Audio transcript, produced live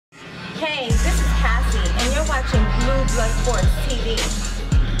watching Blue Blood Sports TV.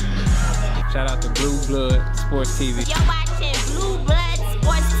 Shout out to Blue Blood Sports TV. You're watching Blue Blood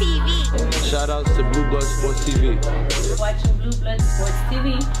Sports TV. Shout outs to Blue Blood Sports TV. You're watching Blue Blood Sports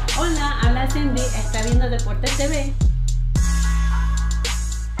TV. Hola, habla Cindy, está viendo Deportes TV.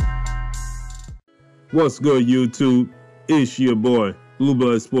 What's good, YouTube? It's your boy, Blue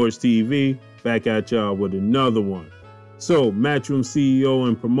Blood Sports TV, back at y'all with another one. So, Matchroom CEO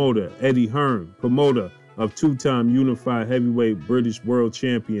and promoter Eddie Hearn, promoter of two-time unified heavyweight British world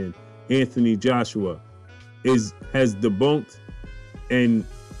champion Anthony Joshua, has debunked and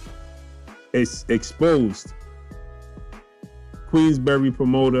exposed Queensberry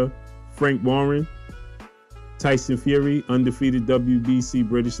promoter Frank Warren, Tyson Fury, undefeated WBC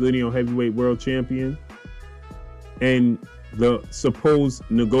British lineal heavyweight world champion, and the supposed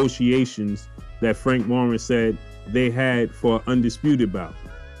negotiations that Frank Warren said they had for undisputed bout.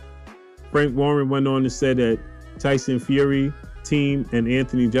 Frank Warren went on to say that Tyson Fury team and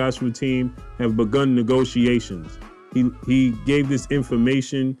Anthony Joshua team have begun negotiations. He gave this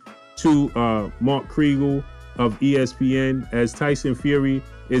information to Mark Kriegel of ESPN, as Tyson Fury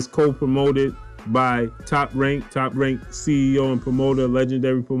is co-promoted by top ranked CEO and promoter,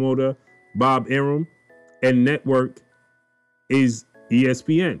 legendary promoter Bob Arum, and network is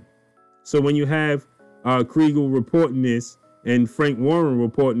ESPN. So when you have Kriegel reporting this and Frank Warren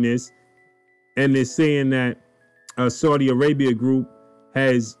reporting this, and they're saying that a Saudi Arabia group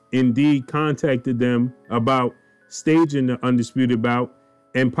has indeed contacted them about staging the undisputed bout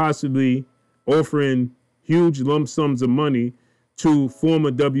and possibly offering huge lump sums of money to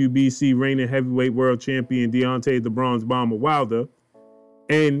former WBC reigning heavyweight world champion Deontay the Bronze Bomber Wilder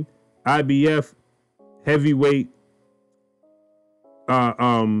and IBF heavyweight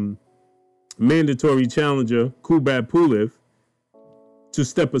mandatory challenger PULEV to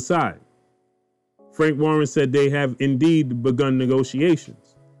step aside. Frank Warren said they have indeed begun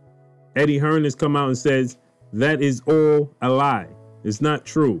negotiations. Eddie Hearn has come out and says that is all a lie. It's not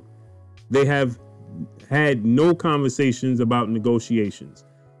true. They have had no conversations about negotiations.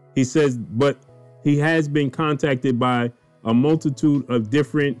 He says, but he has been contacted by a multitude of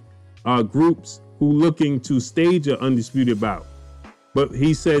different groups who looking to stage an undisputed bout. But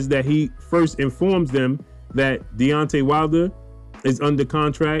he says that he first informs them that Deontay Wilder is under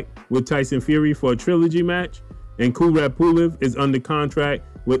contract with Tyson Fury for a trilogy match, and PULEV is under contract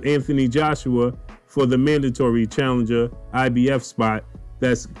with Anthony Joshua for the mandatory challenger IBF spot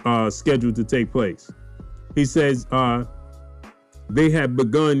that's scheduled to take place. He says they have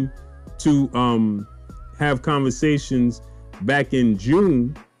begun to have conversations back in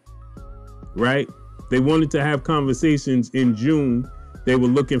June, right? They wanted to have conversations in June. They were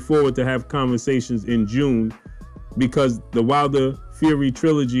looking forward to have conversations in June because the Wilder Fury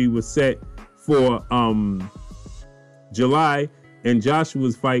trilogy was set for July, and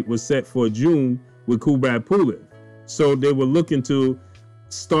Joshua's fight was set for June with PULEV. So they were looking to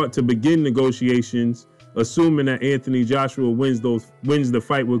start to begin negotiations, assuming that Anthony Joshua wins the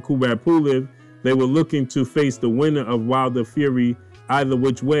fight with PULEV. They were looking to face the winner of Wilder Fury either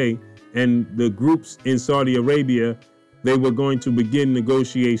which way, and the groups in Saudi Arabia, they were going to begin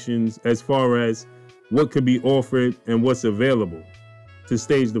negotiations as far as what could be offered and what's available to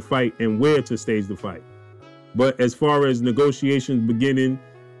stage the fight and where to stage the fight. But as far as negotiations beginning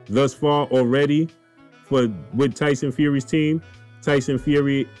thus far already with Tyson Fury's team, Tyson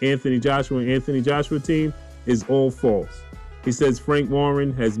Fury, Anthony Joshua, and Anthony Joshua team is all false. He says Frank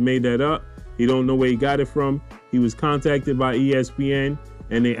Warren has made that up. He don't know where he got it from. He was contacted by ESPN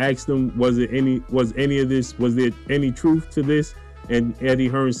and they asked him, was there any truth to this? And Eddie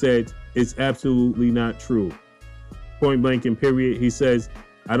Hearn said, it's absolutely not true. Point blank and period. He says,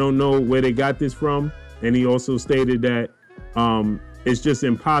 I don't know where they got this from. And he also stated that it's just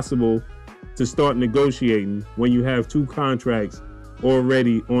impossible to start negotiating when you have two contracts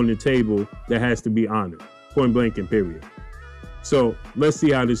already on the table that has to be honored. Point blank and period. So let's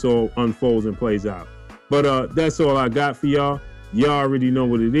see how this all unfolds and plays out. But that's all I got for y'all. Y'all already know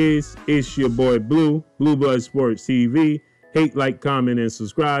what it is. It's your boy Blue Blood Sports TV. Hate, like, comment, and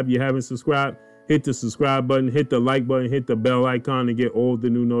subscribe. If you haven't subscribed, hit the subscribe button, hit the like button, hit the bell icon to get all the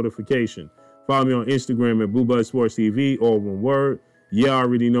new notifications. Follow me on Instagram at Blue Blood Sports TV, all one word. You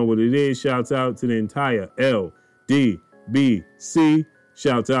already know what it is. Shouts out to the entire LDBC.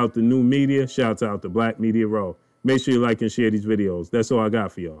 Shouts out to New Media. Shouts out to Black Media Row. Make sure you like and share these videos. That's all I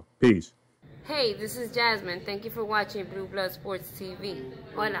got for y'all. Peace. Hey, this is Jasmine. Thank you for watching Blue Blood Sports TV.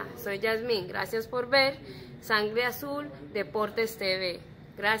 Hola, soy Jasmine. Gracias por ver Sangre Azul Deportes TV.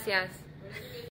 Gracias.